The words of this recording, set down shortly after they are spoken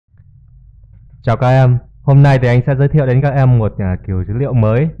Chào các em, hôm nay thì anh sẽ giới thiệu đến các em một kiểu dữ liệu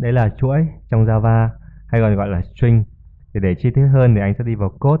mới, đấy là chuỗi trong Java hay còn gọi là string. Thì để chi tiết hơn thì anh sẽ đi vào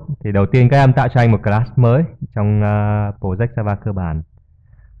code. Thì đầu tiên các em tạo cho anh một class mới trong project Java cơ bản.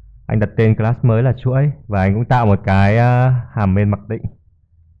 Anh đặt tên class mới là chuỗi và anh cũng tạo một cái hàm main mặc định.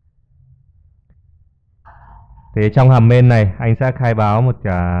 Thì trong hàm main này anh sẽ khai báo một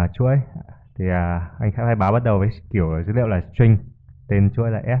chuỗi. Thì anh sẽ khai báo bắt đầu với kiểu dữ liệu là string, tên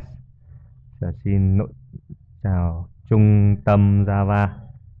chuỗi là s. Xin chào trung tâm Java.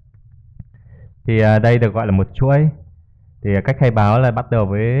 Thì đây được gọi là một chuỗi. Thì cách khai báo là bắt đầu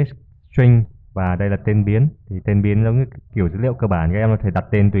với string và đây là tên biến. Thì tên biến giống như kiểu dữ liệu cơ bản, các em có thể đặt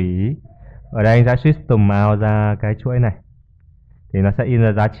tên tùy ý. Ở đây anh sẽ system out ra cái chuỗi này. Thì nó sẽ in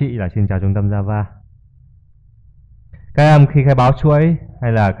ra giá trị là xin chào trung tâm Java. Các em khi khai báo chuỗi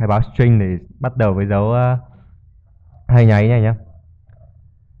hay là khai báo string thì bắt đầu với dấu hai nháy này nhé.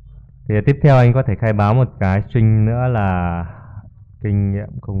 Thì tiếp theo anh có thể khai báo một cái string nữa là kinh nghiệm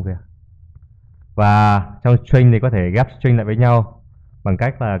công việc. Và trong string thì có thể ghép string lại với nhau bằng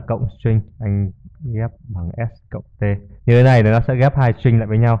cách là cộng string, anh ghép bằng s cộng t. Như thế này thì nó sẽ ghép hai string lại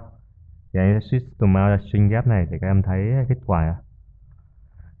với nhau. Thì anh sẽ system out ra string ghép này để các em thấy kết quả.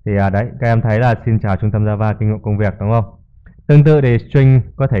 Thì đấy, các em thấy là xin chào trung tâm Java kinh nghiệm công việc đúng không? Tương tự thì string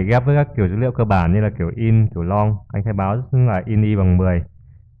có thể ghép với các kiểu dữ liệu cơ bản như là kiểu in, kiểu long. Anh khai báo là in y bằng 10.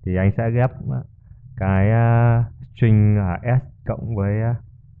 Thì anh sẽ ghép cái string là s cộng với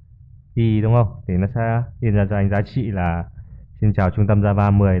y đúng không? Thì nó sẽ in ra cho anh giá trị là xin chào trung tâm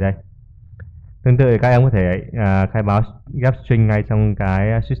Java 10 đây. Tương tự thì các em có thể khai báo ghép string ngay trong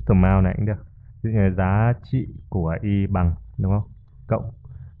cái system out này cũng được. Ví dụ như giá trị của y bằng đúng không? Cộng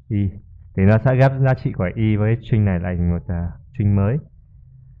y. Thì nó sẽ ghép giá trị của y với string này thành một string mới.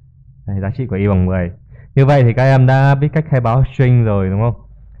 Đây, giá trị của y bằng 10. Như vậy thì các em đã biết cách khai báo string rồi đúng không?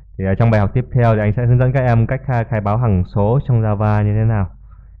 Thì trong bài học tiếp theo thì anh sẽ hướng dẫn các em cách khai báo hằng số trong Java như thế nào.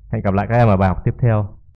 Hẹn gặp lại các em ở bài học tiếp theo.